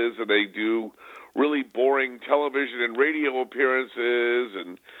releases and they do really boring television and radio appearances,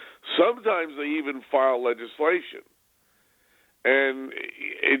 and sometimes they even file legislation. And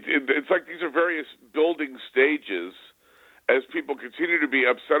it's like these are various building stages. As people continue to be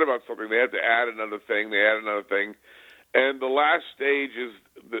upset about something, they have to add another thing, and the last stage is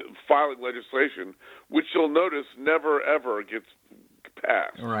the filing legislation, which you'll notice never, ever gets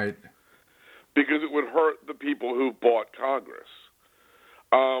passed. Right. Because it would hurt the people who bought Congress.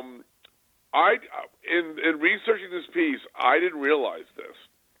 In researching this piece, I didn't realize this.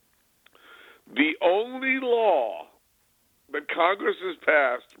 The only law that Congress has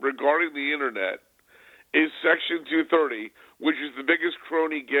passed regarding the Internet is Section 230, which is the biggest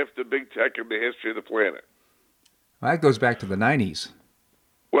crony gift of big tech in the history of the planet. Well, that goes back to the 90s.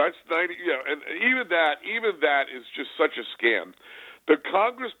 Well, that's 90, and even that is just such a scam. The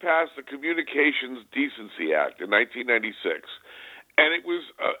Congress passed the Communications Decency Act in 1996, and it was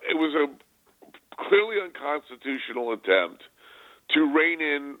a clearly unconstitutional attempt to rein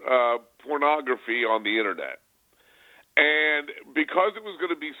in pornography on the Internet. And because it was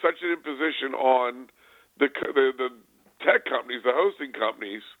going to be such an imposition on the tech companies, the hosting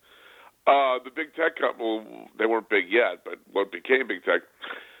companies, the big tech companies, well, they weren't big yet, but what became big tech,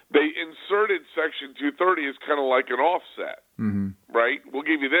 they inserted Section 230 as kind of like an offset, right? We'll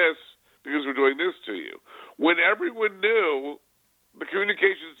give you this because we're doing this to you. When everyone knew the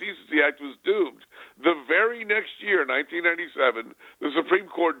Communications Decency Act was doomed, the very next year, 1997, the Supreme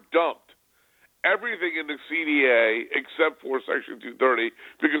Court dumped everything in the CDA except for Section 230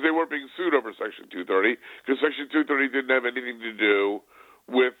 because they weren't being sued over Section 230, because Section 230 didn't have anything to do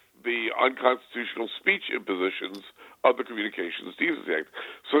with the unconstitutional speech impositions of the Communications Decency Act.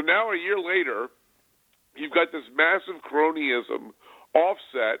 So now, a year later, you've got this massive cronyism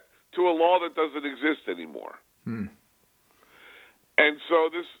offset to a law that doesn't exist anymore. And so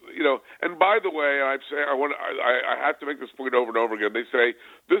this, and by the way, I have to make this point over and over again. They say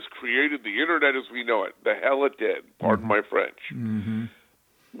this created the Internet as we know it. The hell it did. Pardon my French.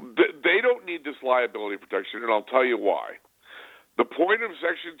 They don't need this liability protection, and I'll tell you why. The point of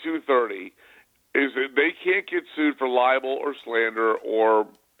Section 230 is that they can't get sued for libel or slander or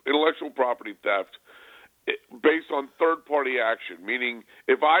intellectual property theft based on third-party action, meaning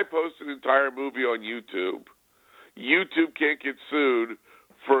if I post an entire movie on YouTube, YouTube can't get sued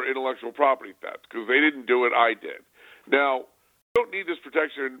for intellectual property theft because they didn't do it, I did. Now, you don't need this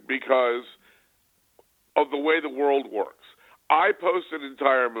protection because of the way the world works. I post an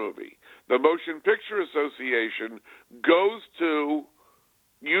entire movie. The Motion Picture Association goes to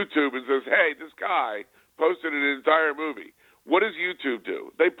YouTube and says, hey, this guy posted an entire movie. What does YouTube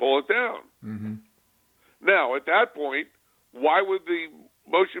do? They pull it down. Now, at that point, why would the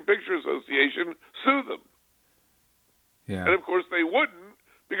Motion Picture Association sue them? Yeah. And, of course, they wouldn't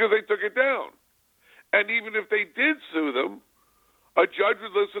because they took it down. And even if they did sue them, a judge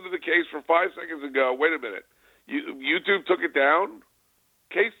would listen to the case for 5 seconds and go, wait a minute, YouTube took it down?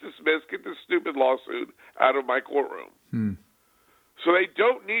 Case dismissed. Get this stupid lawsuit out of my courtroom. So they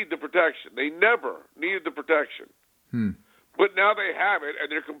don't need the protection. They never needed the protection. But now they have it, and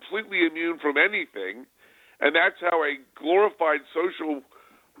they're completely immune from anything. And that's how a glorified social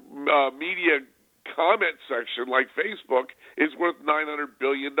media comment section like Facebook is worth $900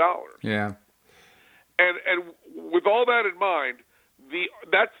 billion. Yeah. And with all that in mind,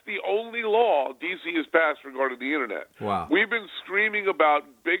 that's the only law DC has passed regarding the Internet. Wow. We've been screaming about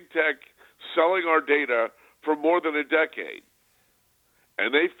big tech selling our data for more than a decade.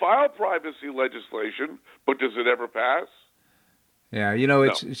 And they file privacy legislation, but does it ever pass? Yeah,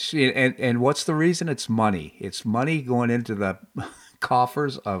 it's and what's the reason? It's money. It's money going into the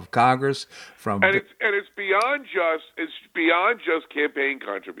coffers of Congress from. And it's beyond just campaign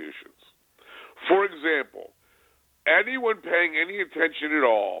contributions. For example, anyone paying any attention at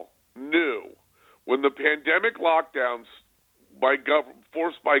all knew when the pandemic lockdowns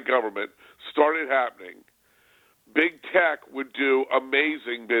forced by government started happening big tech would do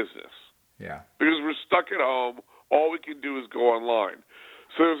amazing business. Yeah. Because we're stuck at home, all we can do is go online.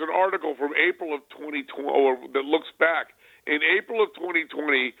 So there's an article from April of 2020 that looks back. In April of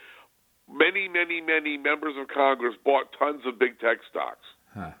 2020, many members of Congress bought tons of big tech stocks.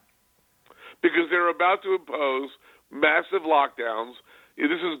 Huh. Because they're about to impose massive lockdowns. This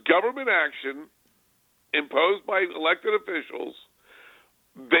is government action imposed by elected officials.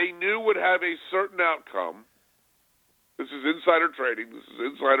 They knew would have a certain outcome. This is insider trading. This is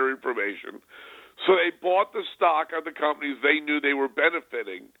insider information. So they bought the stock of the companies they knew they were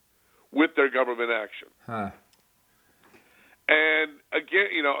benefiting with their government action. Huh. And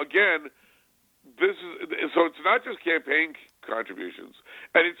again, this is so. It's not just campaign contributions,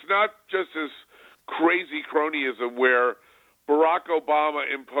 and it's not just this crazy cronyism where Barack Obama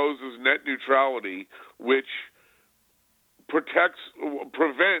imposes net neutrality, which prevents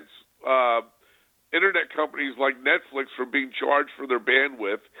internet companies like Netflix from being charged for their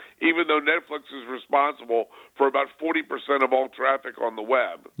bandwidth, even though Netflix is responsible for about 40% of all traffic on the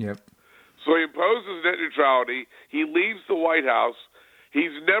web. Yep. So he imposes net neutrality. He leaves the White House.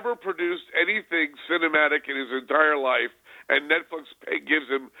 He's never produced anything cinematic in his entire life, and Netflix gives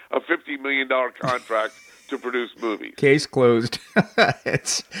him a $50 million contract to produce movies. Case closed.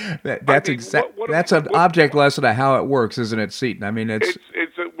 That's an object lesson of how it works, isn't it, Seaton? I mean,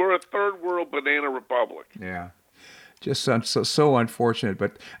 we're a third world banana republic. Yeah. Just so unfortunate,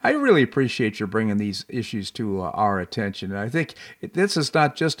 but I really appreciate your bringing these issues to our attention. And I think this is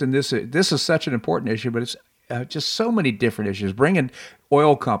not just in this is such an important issue, but it's just so many different issues. Bringing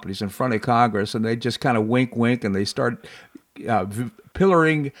oil companies in front of Congress, and they just kind of wink, and they start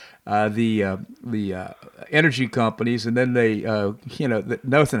pillaring the energy companies, and then they,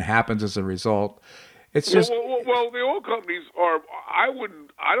 nothing happens as a result. It's just well, the oil companies are. I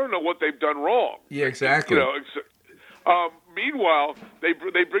don't know what they've done wrong. Yeah, exactly. Meanwhile, they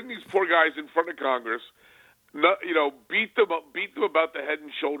bring these poor guys in front of Congress, beat them about the head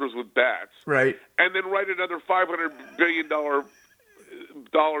and shoulders with bats, right? And then write another $500 billion in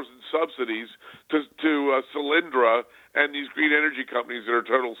subsidies to Solyndra and these green energy companies that are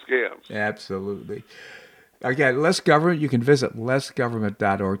total scams. Absolutely. Again, Less Government, you can visit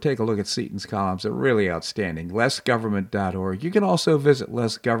lessgovernment.org. Take a look at Seaton's columns. They're really outstanding. Lessgovernment.org. You can also visit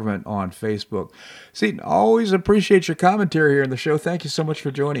Less Government on Facebook. Seaton, always appreciate your commentary here on the show. Thank you so much for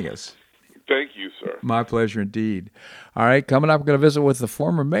joining us. Thank you, sir. My pleasure indeed. All right, coming up, we're going to visit with the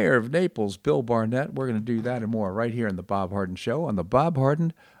former mayor of Naples, Bill Barnett. We're going to do that and more right here on The Bob Harden Show on the Bob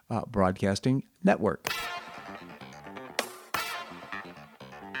Harden Broadcasting Network.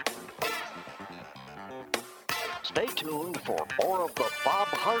 Stay tuned for more of the Bob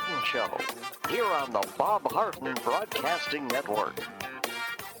Harden Show here on the Bob Harden Broadcasting Network.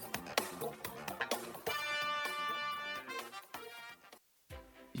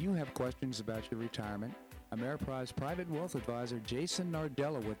 Do you have questions about your retirement? Ameriprise Private Wealth Advisor Jason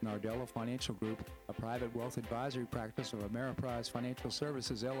Nardella with Nardella Financial Group, a private wealth advisory practice of Ameriprise Financial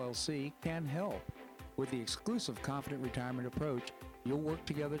Services, LLC, can help. With the exclusive Confident Retirement approach, you'll work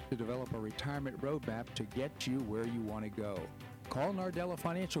together to develop a retirement roadmap to get you where you want to go. Call Nardella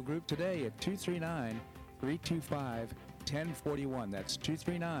Financial Group today at 239-325-1041. That's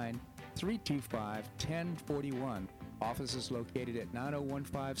 239-325-1041. Office is located at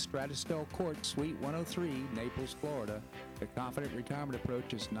 9015 Stratistel Court, Suite 103, Naples, Florida. The Confident Retirement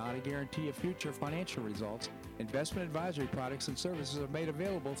approach is not a guarantee of future financial results. Investment advisory products and services are made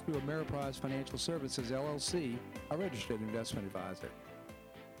available through Ameriprise Financial Services, LLC, a registered investment advisor.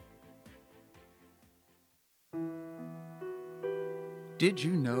 Did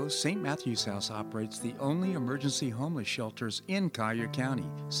you know St. Matthew's House operates the only emergency homeless shelters in Collier County?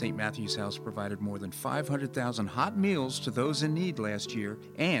 St. Matthew's House provided more than 500,000 hot meals to those in need last year,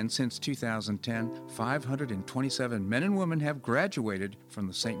 and since 2010, 527 men and women have graduated from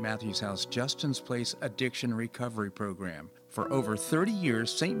the St. Matthew's House Justin's Place Addiction Recovery Program. For over 30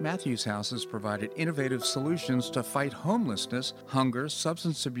 years, St. Matthew's House has provided innovative solutions to fight homelessness, hunger,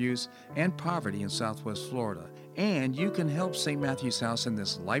 substance abuse, and poverty in Southwest Florida. And you can help St. Matthew's House in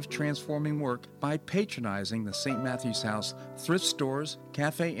this life-transforming work by patronizing the St. Matthew's House thrift stores,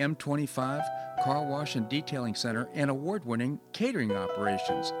 Cafe M25, car wash and detailing center, and award-winning catering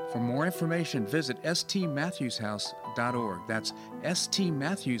operations. For more information, visit stmatthewshouse.org. That's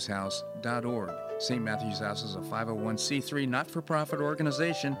stmatthewshouse.org. St. Matthew's House is a 501c3 not-for-profit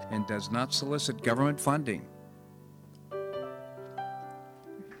organization and does not solicit government funding.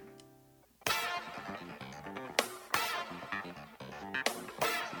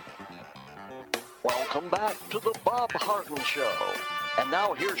 Welcome back to the Bob Harden Show. And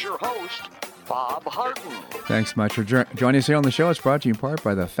now here's your host, Bob Harden. Thanks much for joining us here on the show. It's brought to you in part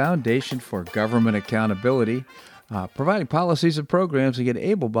by the Foundation for Government Accountability, providing policies and programs to get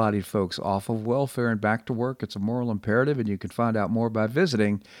able-bodied folks off of welfare and back to work. It's a moral imperative, and you can find out more by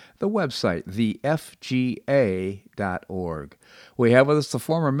visiting the website, thefga.org. We have with us the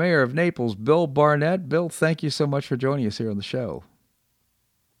former mayor of Naples, Bill Barnett. Bill, thank you so much for joining us here on the show.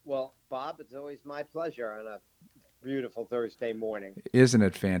 Well, Bob, it's always my pleasure on a beautiful Thursday morning. Isn't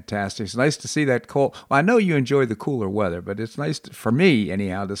it fantastic? It's nice to see that cold. Well, I know you enjoy the cooler weather, but it's nice for me,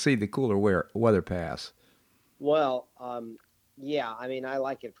 anyhow, to see the cooler weather pass. Well, yeah, I mean, I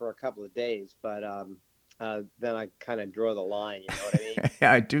like it for a couple of days, but then I kind of draw the line, you know what I mean?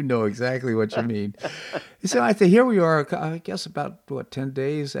 I do know exactly what you mean. So I think here we are, I guess about, 10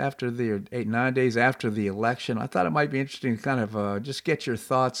 days after 9 days after the election. I thought it might be interesting to kind of just get your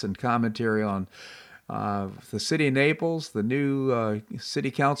thoughts and commentary on the city of Naples, the new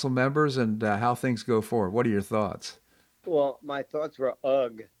city council members, and how things go forward. What are your thoughts? Well, my thoughts were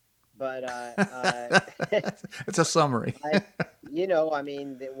ugh, but it's a summary.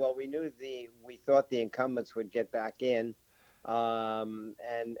 we thought the incumbents would get back in, they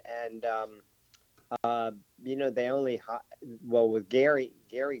only with Gary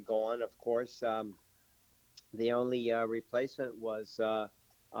gone, of course, the only replacement was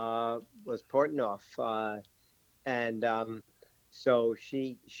Portnoy, and so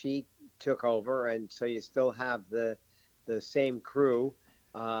she took over, and so you still have the same crew,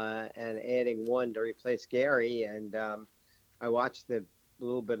 and adding one to replace Gary. And I watched a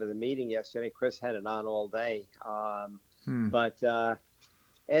little bit of the meeting yesterday. Chris had it on all day, but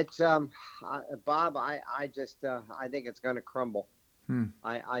it's Bob. I think it's going to crumble.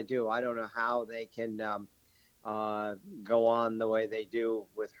 I do. I don't know how they can go on the way they do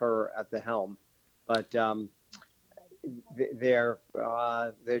with her at the helm, but they're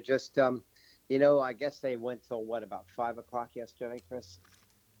just I guess they went till about 5 o'clock yesterday, Chris.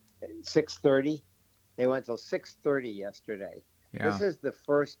 6:30. They went till 6:30 yesterday. Yeah. This is the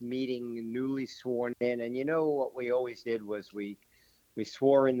first meeting newly sworn in, and what we always did was we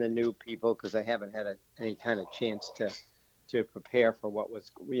swore in the new people because they haven't had any kind of chance to prepare for what was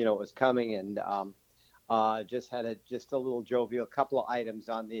was coming, and just had a little jovial couple of items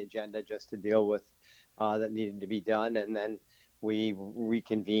on the agenda just to deal with that needed to be done, and then we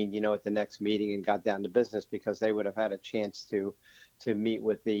reconvened at the next meeting and got down to business because they would have had a chance to meet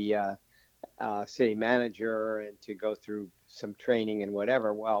with the city manager and to go through some training and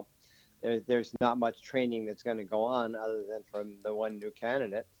whatever. Well, there's not much training that's going to go on other than from the one new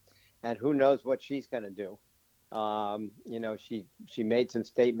candidate, and who knows what she's going to do. She made some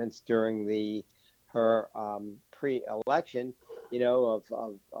statements during her pre-election, of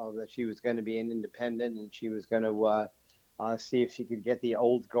that she was going to be an independent, and she was going to see if she could get the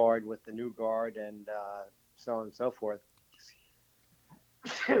old guard with the new guard, and so on and so forth.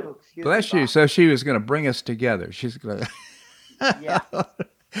 Bless you. So she was going to bring us together. She's going to. Yeah.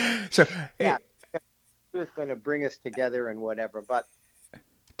 So yeah, she was going to bring us together and whatever. But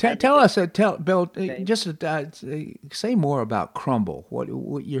tell Bill, just say more about crumble. What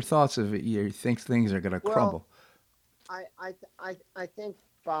your thoughts of it? You think things are going to crumble? I think,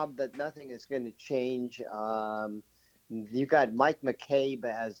 Bob, that nothing is going to change. You got Mike McCabe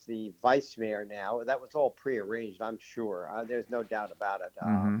as the vice mayor now. That was all prearranged, I'm sure. There's no doubt about it.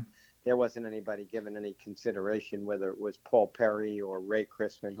 There wasn't anybody given any consideration, whether it was Paul Perry or Ray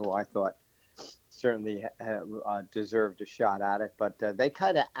Crispin, who I thought certainly deserved a shot at it. But they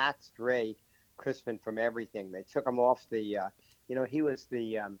kind of axed Ray Crispin from everything. They took him off the. He was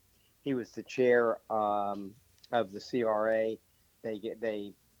the chair of the CRA.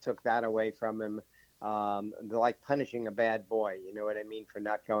 They took that away from him. They're like punishing a bad boy, you know what I mean, for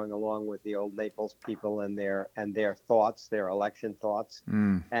not going along with the old Naples people and their thoughts, their election thoughts.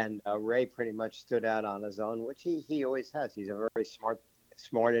 And Ray pretty much stood out on his own, which he always has. He's a very smart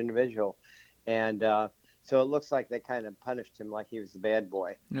individual, and so it looks like they kind of punished him like he was the bad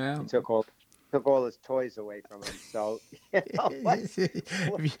boy. Yeah, he took all his toys away from him. So you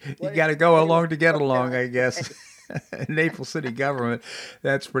got to go along to get along, I guess. Naples city government,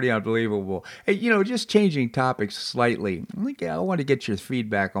 that's pretty unbelievable. Hey, just changing topics slightly, I want to get your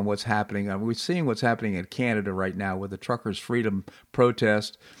feedback on what's happening. We're seeing what's happening in Canada right now with the Truckers' Freedom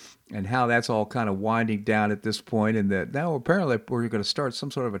protest and how that's all kind of winding down at this point, and that now apparently we're going to start some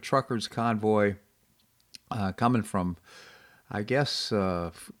sort of a truckers' convoy coming from, I guess,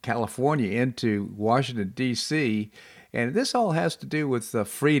 California into Washington, D.C., and this all has to do with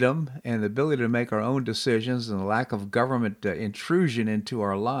freedom and the ability to make our own decisions and the lack of government intrusion into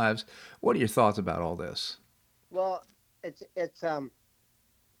our lives. What are your thoughts about all this? Well, it's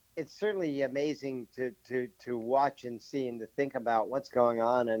it's certainly amazing to watch and see and to think about what's going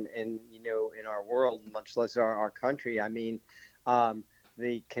on and in our world, much less our country. I mean,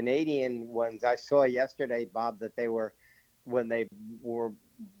 the Canadian ones I saw yesterday, Bob, that they were when they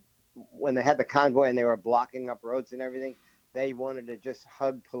had the convoy and they were blocking up roads and everything. They wanted to just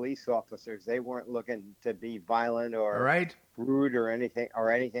hug police officers. They weren't looking to be violent or rude or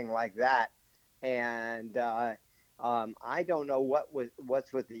anything like that. And I don't know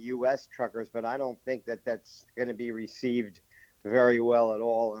what's with the U.S. truckers, but I don't think that's going to be received very well at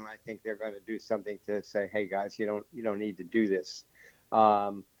all. And I think they're going to do something to say, "Hey guys, you don't need to do this."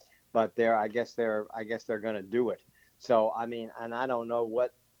 But I guess they're going to do it. So I mean, and I don't know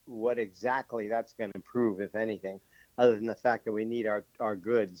what exactly that's going to prove, if anything, other than the fact that we need our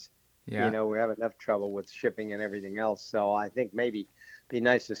goods. Yeah. We have enough trouble with shipping and everything else. So I think maybe be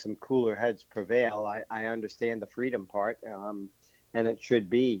nice if some cooler heads prevail. I understand the freedom part, and it should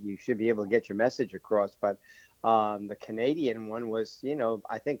be. You should be able to get your message across. But the Canadian one was,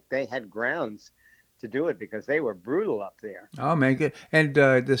 I think they had grounds to do it because they were brutal up there. Oh, man. Good. And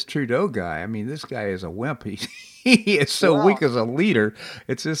this Trudeau guy, I mean, this guy is a wimp. He is so weak as a leader.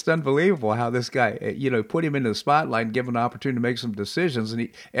 It's just unbelievable how this guy, put him into the spotlight and give him an opportunity to make some decisions. And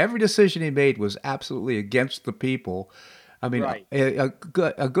every decision he made was absolutely against the people. I mean, a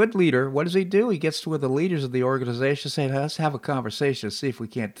good leader, what does he do? He gets with the leaders of the organization saying, let's have a conversation to see if we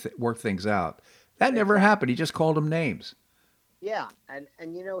can't work things out. That never happened. He just called them names. Yeah, and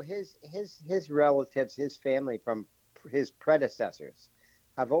his relatives, his family from his predecessors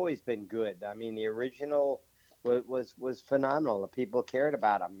have always been good. I mean, the original was phenomenal. The people cared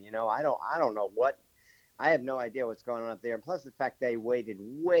about him. I don't know I have no idea what's going on up there. And plus the fact they waited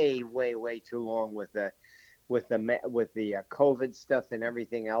way too long with the COVID stuff and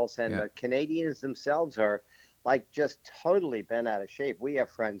everything else. And the Canadians themselves are like just totally bent out of shape. We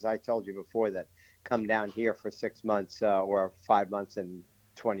have friends, I told you before, that come down here for 6 months or 5 months and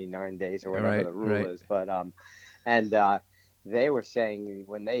 29 days or whatever the rule is. But they were saying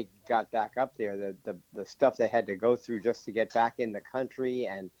when they got back up there, the stuff they had to go through just to get back in the country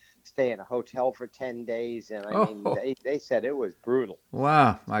and stay in a hotel for 10 days. And I mean, they said it was brutal.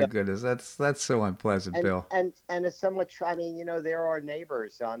 Wow. My goodness. That's so unpleasant, Bill. And it's somewhat, I mean, they're our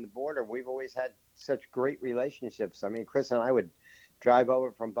neighbors on the border. We've always had such great relationships. I mean, Chris and I would drive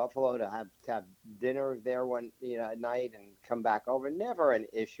over from Buffalo to have dinner there at night and come back over. Never an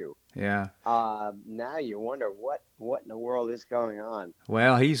issue. Yeah. Now you wonder what in the world is going on.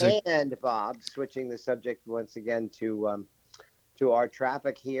 Well, Bob, switching the subject once again to our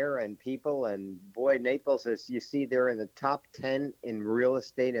traffic here and people, and boy, Naples, as you see, they're in the top 10 in real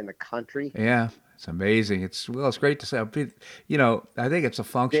estate in the country. Yeah, it's amazing. It's great to say. I think it's a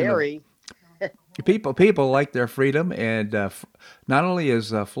function of people like their freedom, and not only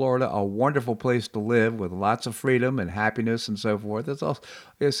is Florida a wonderful place to live with lots of freedom and happiness and so forth,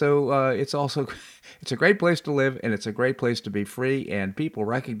 it's a great place to live, and it's a great place to be free, and people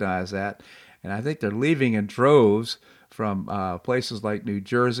recognize that, and I think they're leaving in droves from places like New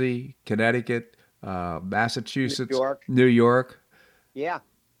Jersey, Connecticut, Massachusetts, New York. Yeah,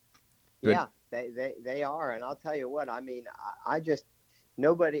 they are, and I'll tell you what. I mean,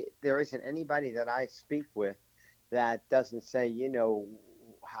 there isn't anybody that I speak with that doesn't say,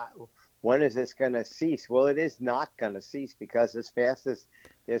 when is this going to cease? Well, it is not going to cease, because as fast as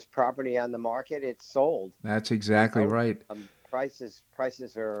there's property on the market, it's sold. That's exactly right. Prices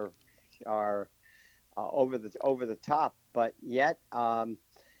are over the top, but yet,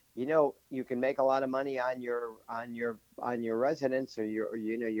 you can make a lot of money on your residence or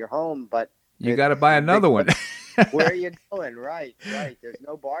your home, but you got to buy another one. Where are you going? Right. There's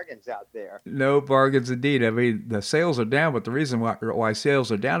no bargains out there. No bargains indeed. I mean, the sales are down, but the reason why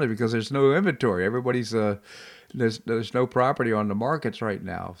sales are down is because there's no inventory. Everybody's there's no property on the markets right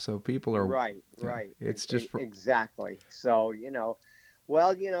now, so people are right. It's just exactly. So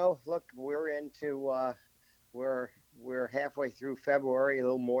look, we're into we're halfway through February, a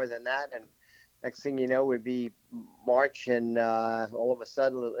little more than that, and next thing you know, would be March, and all of a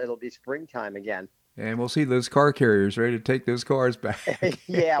sudden it'll be springtime again. And we'll see those car carriers ready to take those cars back.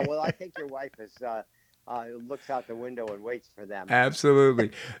 Yeah, well, I think your wife looks out the window and waits for them.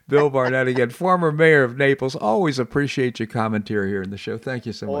 Absolutely. Bill Barnett again, former mayor of Naples. Always appreciate your commentary here in the show. Thank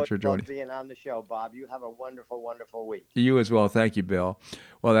you so much for joining. Being on the show, Bob. You have a wonderful, wonderful week. You as well. Thank you, Bill.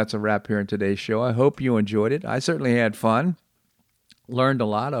 Well, that's a wrap here in today's show. I hope you enjoyed it. I certainly had fun. Learned a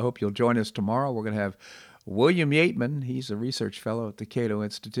lot. I hope you'll join us tomorrow. We're going to have William Yateman, he's a research fellow at the Cato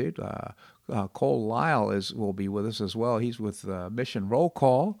Institute. Cole Lyle will be with us as well. He's with Mission Roll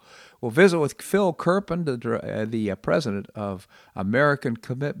Call. We'll visit with Phil Kirpin, the president of American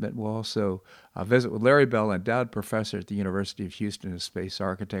Commitment. We'll also visit with Larry Bell, endowed professor at the University of Houston in space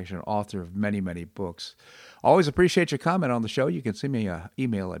architecture and author of many, many books. Always appreciate your comment on the show. You can send me an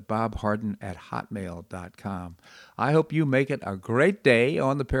email at bobharden@hotmail.com. I hope you make it a great day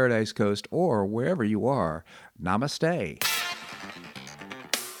on the Paradise Coast or wherever you are. Namaste.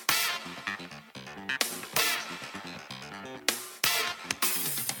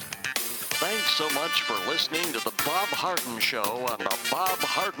 Thanks so much for listening to the Bob Harden Show on the Bob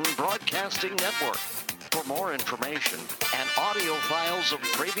Harden Broadcasting Network. For more information and audio files of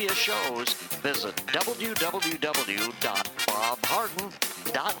previous shows, visit www.bobharden.com.